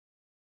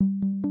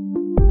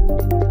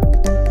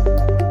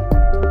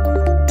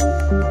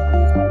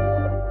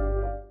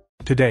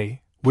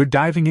Today, we're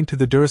diving into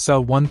the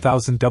Duracell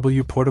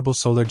 1000W portable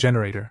solar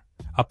generator,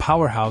 a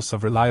powerhouse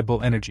of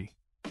reliable energy.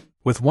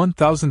 With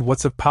 1000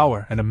 watts of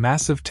power and a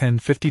massive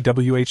 1050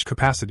 Wh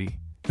capacity,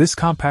 this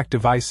compact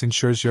device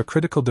ensures your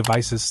critical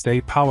devices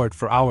stay powered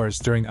for hours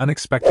during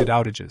unexpected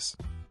outages.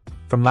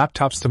 From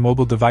laptops to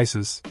mobile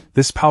devices,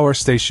 this power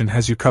station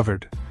has you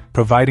covered,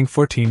 providing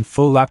 14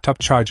 full laptop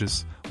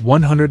charges,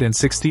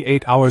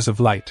 168 hours of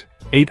light,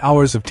 8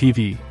 hours of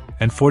TV,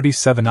 and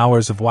 47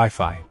 hours of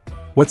Wi-Fi.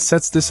 What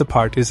sets this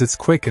apart is its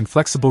quick and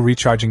flexible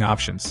recharging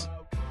options.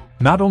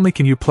 Not only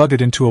can you plug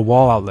it into a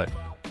wall outlet,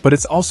 but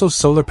it's also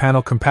solar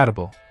panel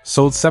compatible,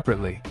 sold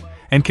separately,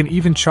 and can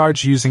even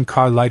charge using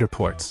car lighter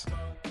ports.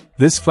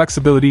 This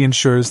flexibility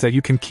ensures that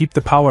you can keep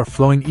the power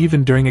flowing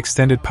even during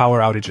extended power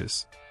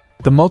outages.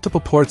 The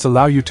multiple ports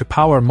allow you to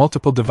power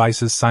multiple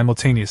devices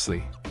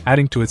simultaneously,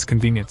 adding to its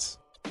convenience.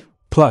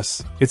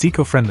 Plus, it's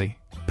eco-friendly.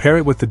 Pair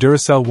it with the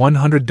Duracell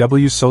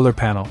 100W solar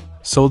panel,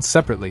 sold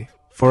separately,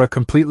 for a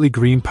completely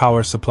green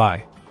power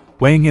supply.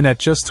 Weighing in at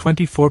just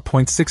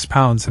 24.6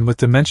 pounds and with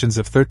dimensions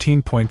of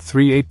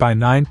 13.38 by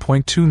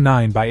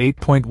 9.29 by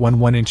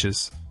 8.11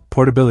 inches,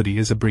 portability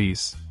is a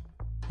breeze.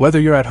 Whether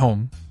you're at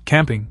home,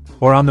 camping,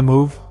 or on the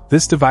move,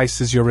 this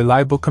device is your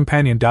reliable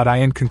companion.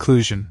 In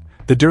conclusion,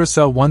 the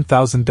Duracell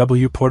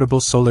 1000W portable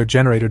solar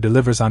generator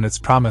delivers on its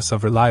promise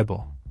of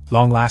reliable,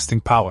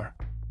 long-lasting power.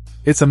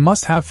 It's a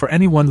must-have for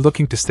anyone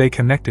looking to stay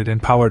connected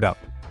and powered up,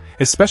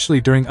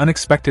 especially during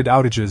unexpected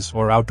outages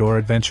or outdoor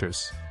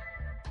adventures.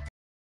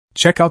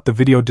 Check out the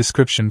video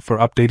description for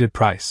updated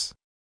price.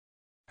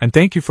 And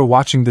thank you for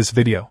watching this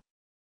video.